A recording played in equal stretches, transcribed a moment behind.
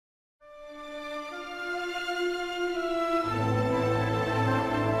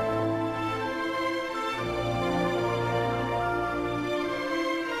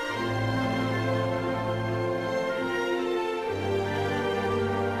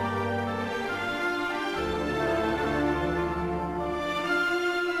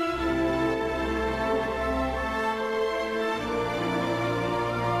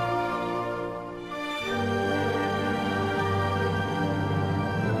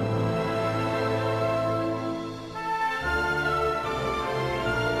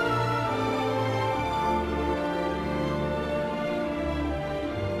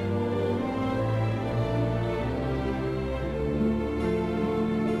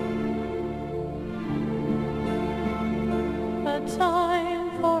time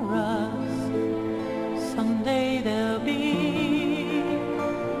for us. Someday there'll be,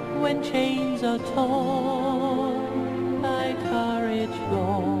 when chains are torn by courage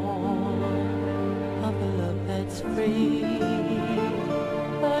gone, of a love that's free.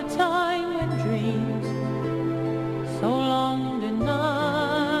 A time when dreams so long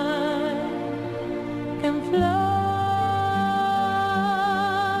denied can flourish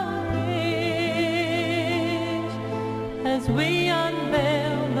as we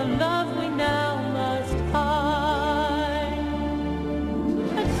unveil the love we now must hide.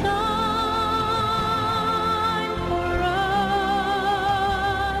 A time for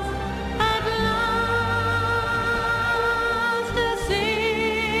us at last to see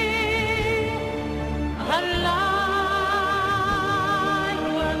a life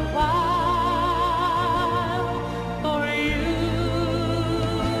worthwhile for you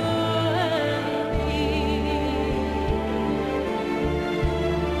and me.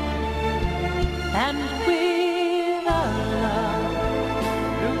 And with our love,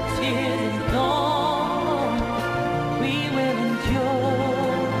 through tears and dawn, we will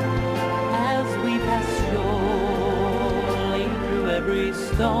endure as we pass surely through every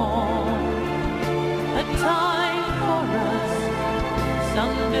storm. A time for us,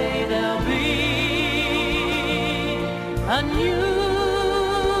 someday there'll be a new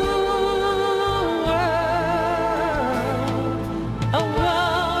world, a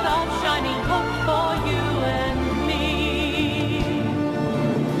world of shining hope for you and me.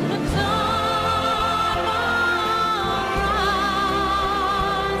 The time for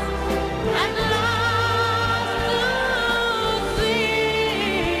us at last to see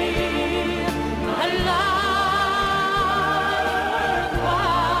a life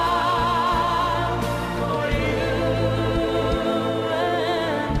worthwhile for you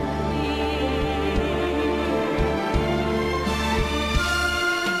and me.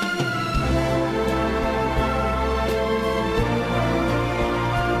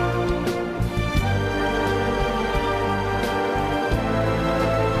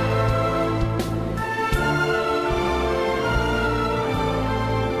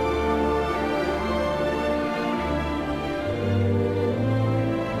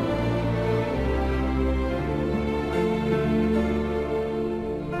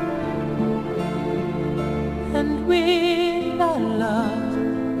 And with our love,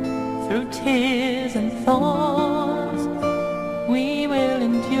 through tears and thorns, we will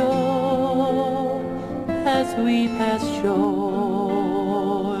endure as we pass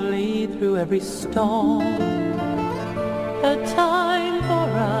surely through every storm. A time for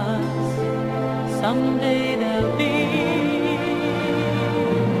us, someday there'll be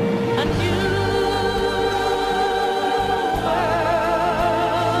a new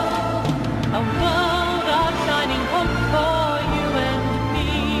world, a world of shining hope for you and me.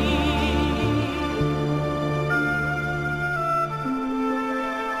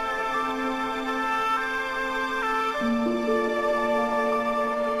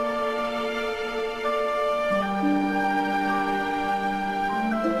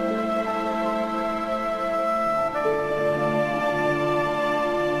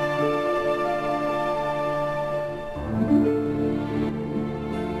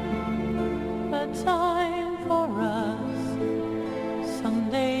 A time for us,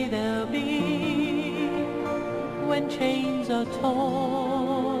 someday there'll be, when chains are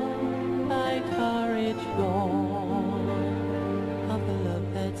torn by courage gone, of a love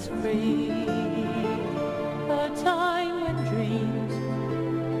that's free. A time when dreams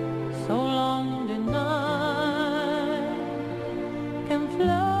so long denied can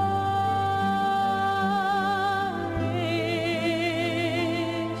flourish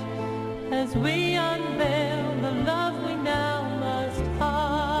as we unveil the love we now must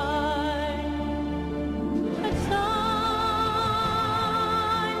hide. A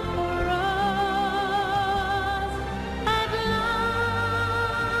time for us at last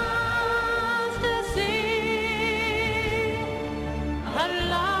to see a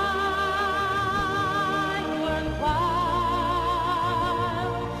life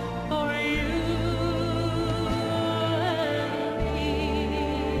worthwhile for you and me.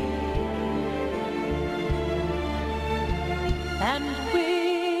 And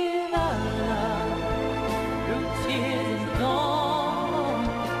with our love, through tears and dawn,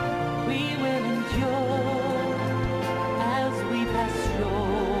 we will endure as we pass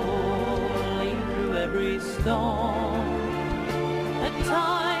surely through every storm. A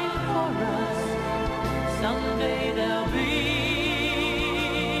time for us, someday there'll be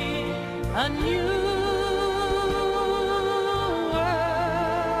a new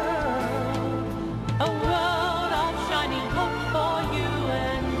world, a world of shining hope for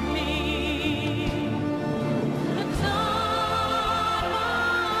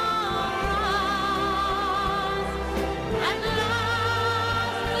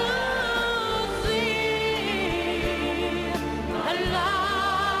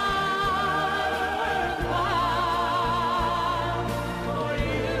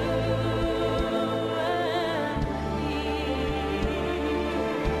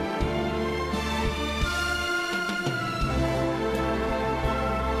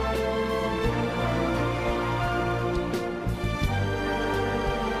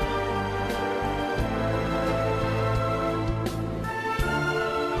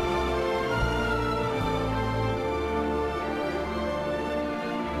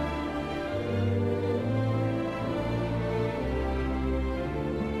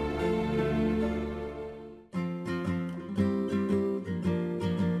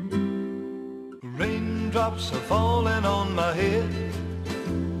raindrops are falling on my head.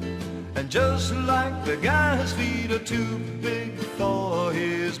 And just like the guy's feet are too big for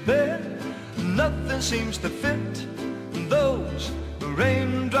his bed, nothing seems to fit. Those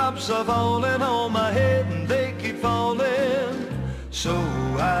raindrops are falling on my head, and they keep falling. So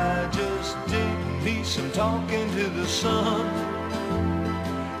I just did me some talking to the sun,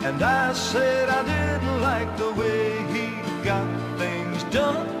 and I said I didn't like the way he got things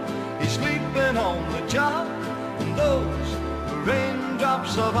done. He's sleeping on the job, and those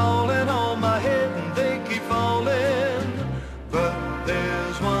raindrops are falling on my head, and they keep falling. But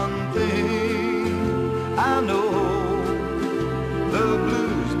there's one thing I know, the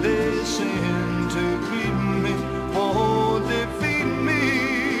blues they send to greet me won't defeat me.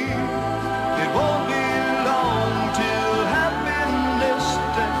 It won't be long till happiness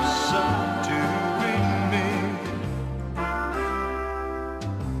steps up to greet me.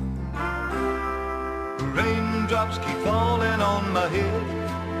 Raindrops keep falling on my head,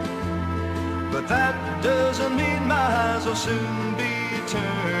 but that doesn't mean my eyes will soon be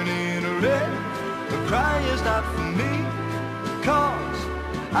turning red. The cry is not for me, 'cause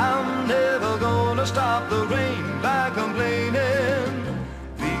I'm never gonna stop the rain by complaining,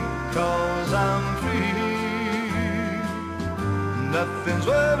 because I'm free. Nothing's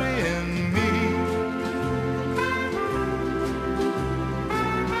worrying me.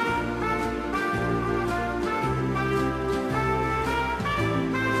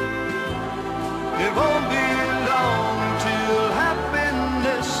 It won't be long till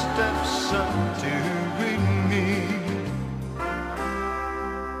happiness steps up to greet me.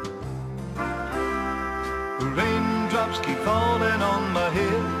 Raindrops keep falling on my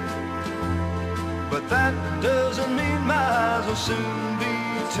head, but that doesn't mean my eyes will soon be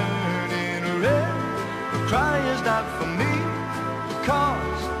turning red. The cry is not for me,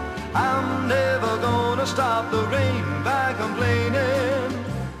 'cause I'm never gonna stop the rain by complaining,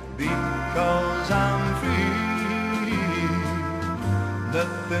 because I'm free.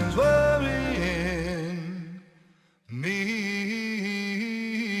 Nothing's worrying me.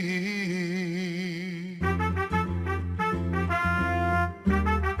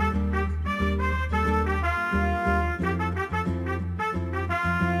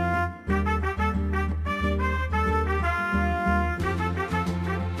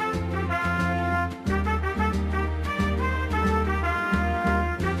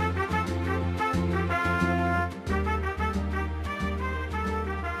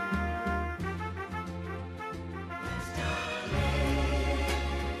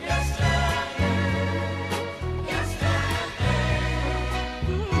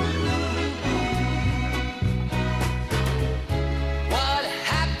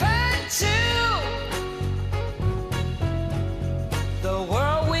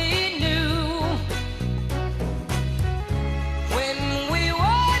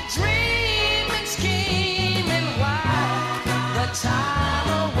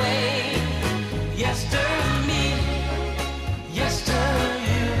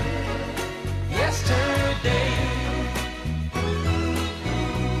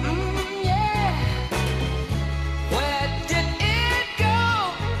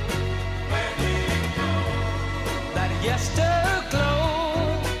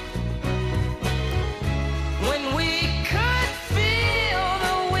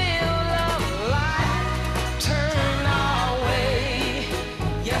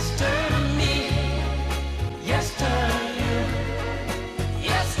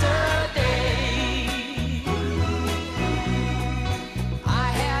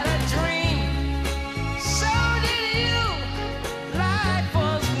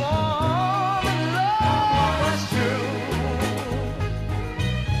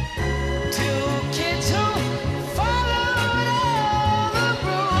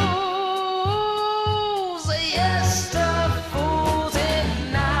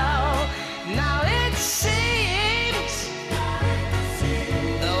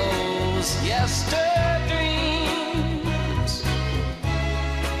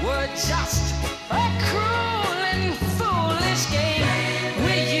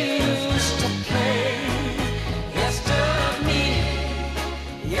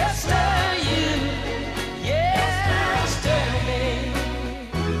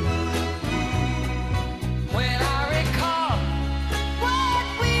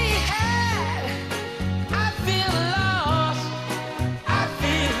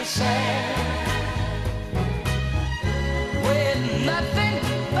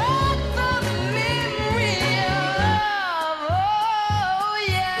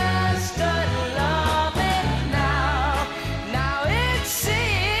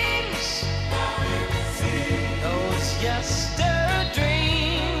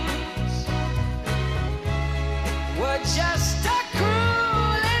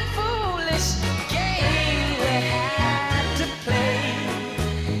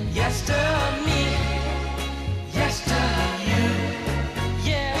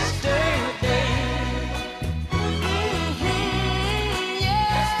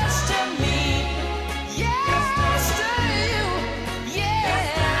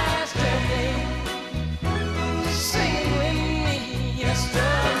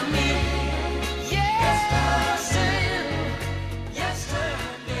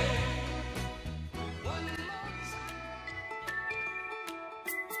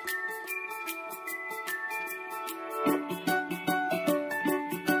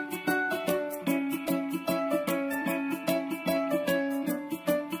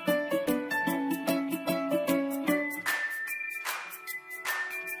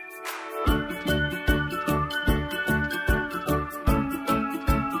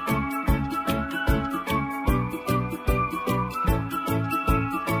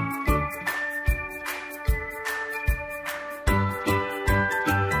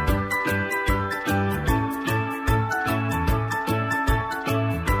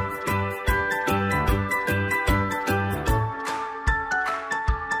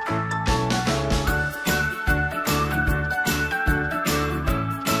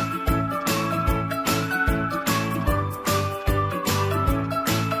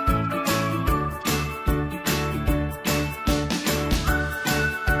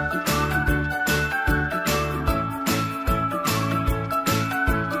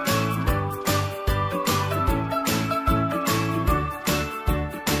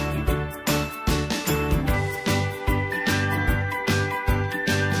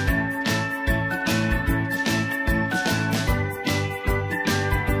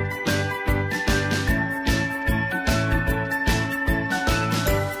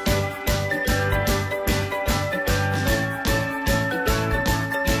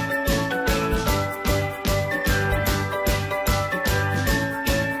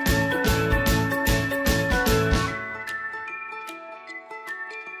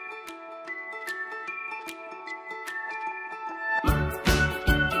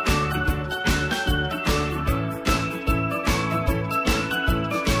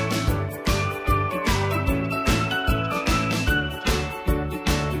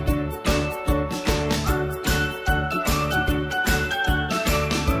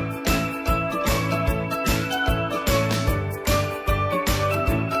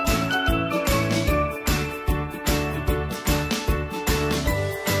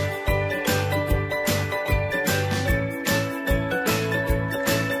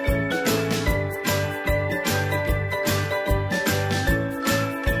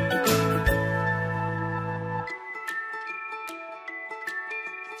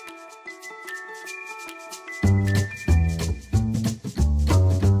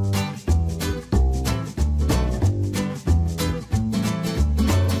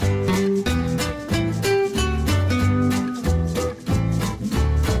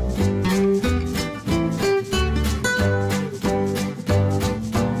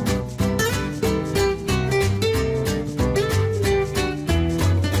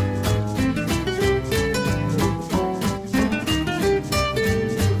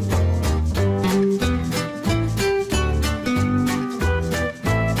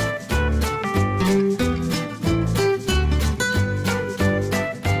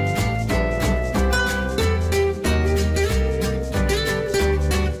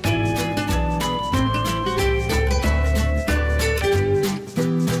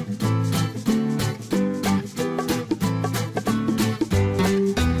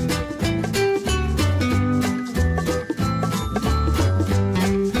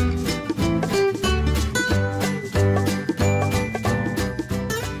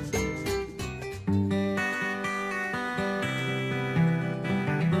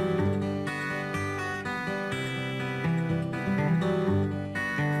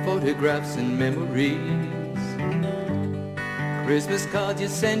 photographs and memories, Christmas cards you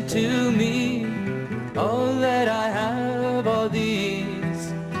sent to me. All that I have are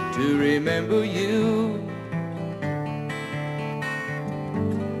these to remember you.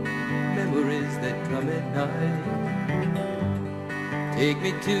 Memories that come at night take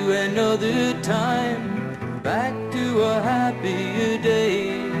me to another time, back to a happier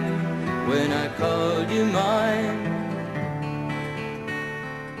day when I called you mine.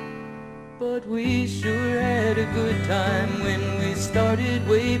 But we sure had a good time when we started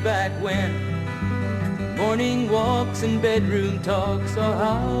way back when. Morning walks and bedroom talks, oh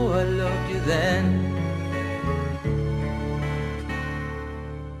how I loved you then.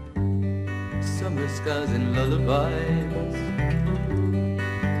 Summer skies and lullabies,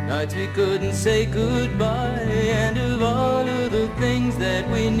 nights we couldn't say goodbye, and of all of the things that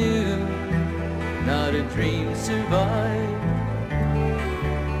we knew, not a dream survived.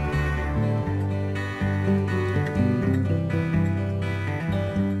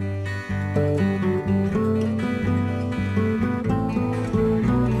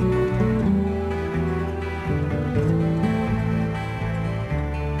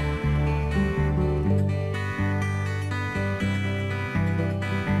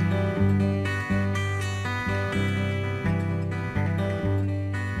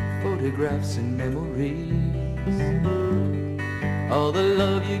 Photographs and memories, all the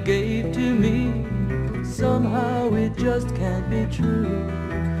love you gave to me, somehow it just can't be true.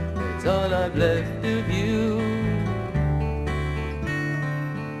 It's all I've left of you.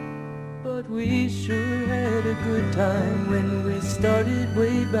 But we sure had a good time when we started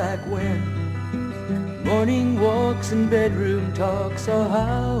way back when. Morning walks and bedroom talks, oh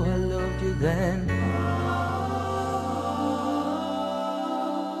how I loved you then.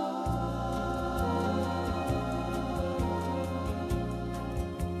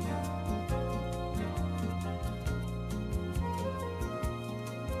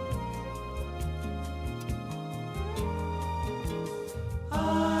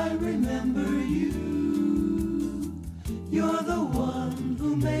 Remember you, you're the one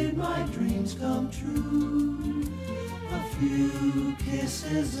who made my dreams come true a few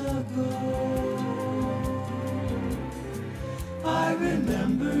kisses ago. I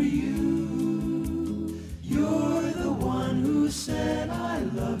remember you, you're the one who said I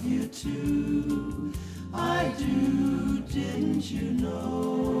love you too. I do, didn't you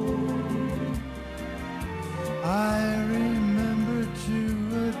know? I remember too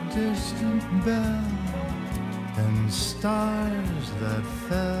a distant bell and stars that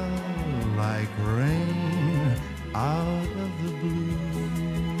fell like rain out of the blue.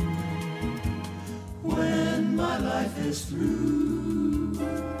 When my life is through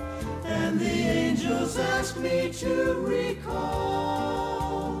and the angels ask me to recall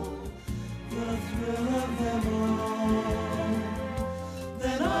the thrill of them all,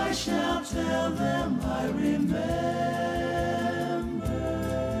 then I shall tell them I remember.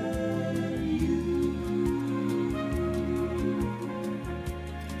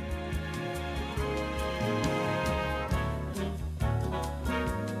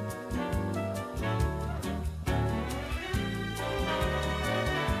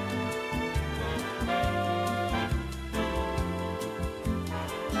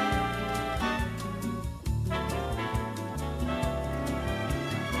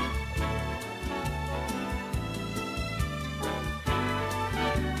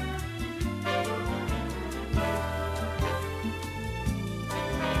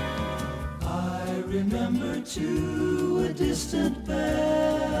 Remember too a distant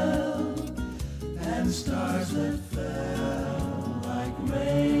bell and stars that fell like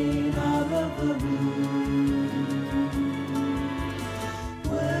rain out of the blue.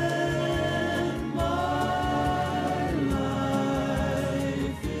 When my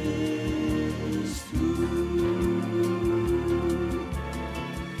life is through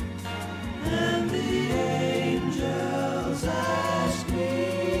and the angels ask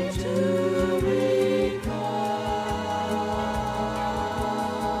me to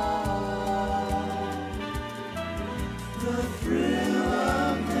the thrill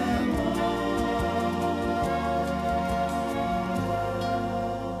of them all,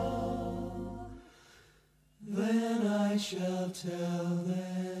 then I shall tell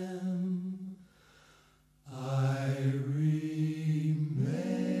them I remember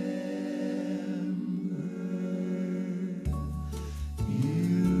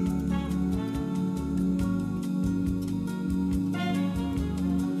you.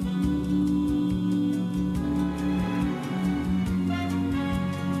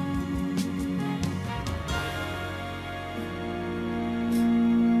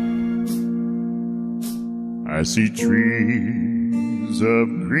 I see trees of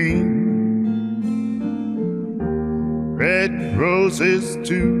green, red roses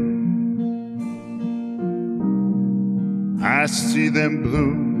too. I see them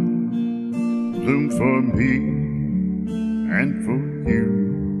bloom for me and for you.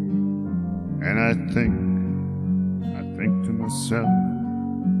 And I think to myself,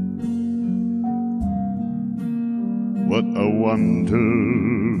 what a wonderful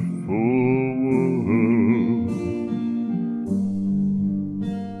world.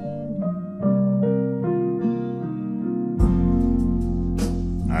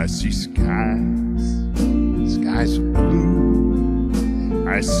 I see skies of blue.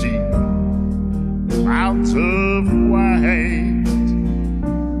 I see clouds of white,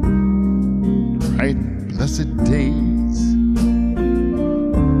 bright blessed days,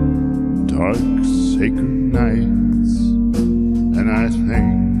 dark sacred nights. And I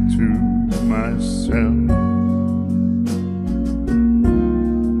think to myself,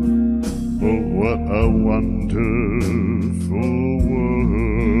 oh, what a wonderful world.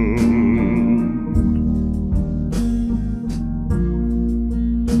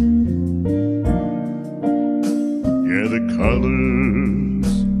 Yeah, the colors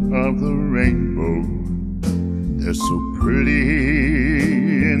of the rainbow, they're so pretty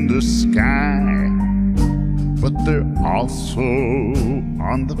in the sky, but they're also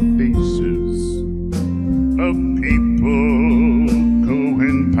on the faces of people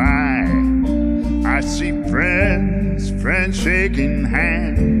going by. I see friends shaking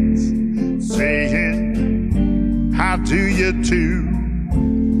hands, saying, how do you do?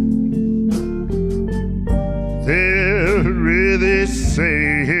 They're really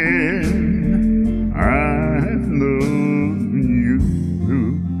saying, I love you.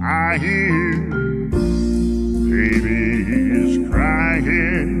 I hear babies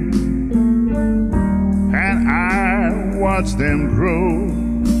crying, and I watch them grow.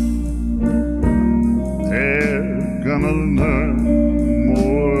 They're gonna learn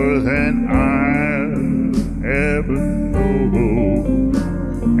more than I'll ever know.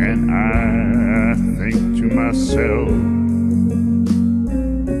 And I think to myself,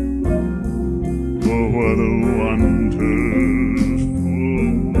 oh, what a wonderful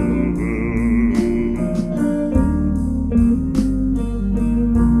world.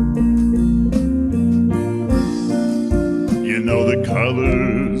 You know, the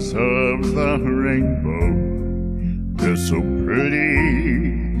colors of the rainbow, they're so pretty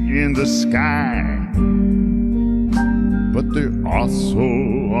in the sky, but they're also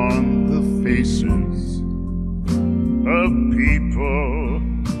on the faces of people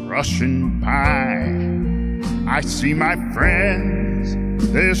rushing by. I see my friends,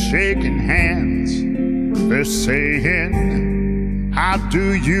 they're shaking hands, they're saying, how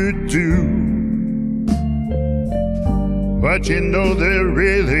do you do? But you know they're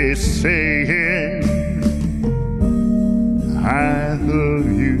really saying, I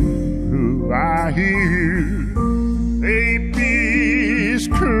love you. I hear babies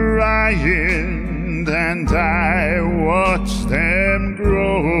crying, and I watch them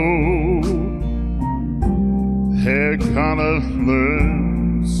grow. They're gonna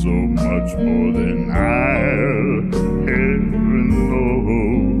learn so much more than I'll ever know.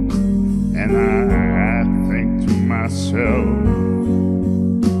 And I think to myself,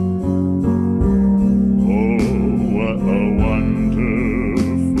 oh, what a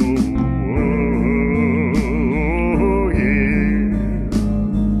wonderful world, yeah.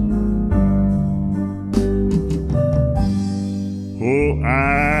 Oh, I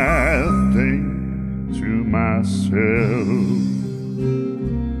think to myself,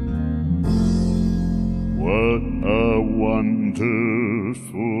 what a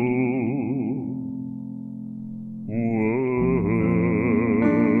wonderful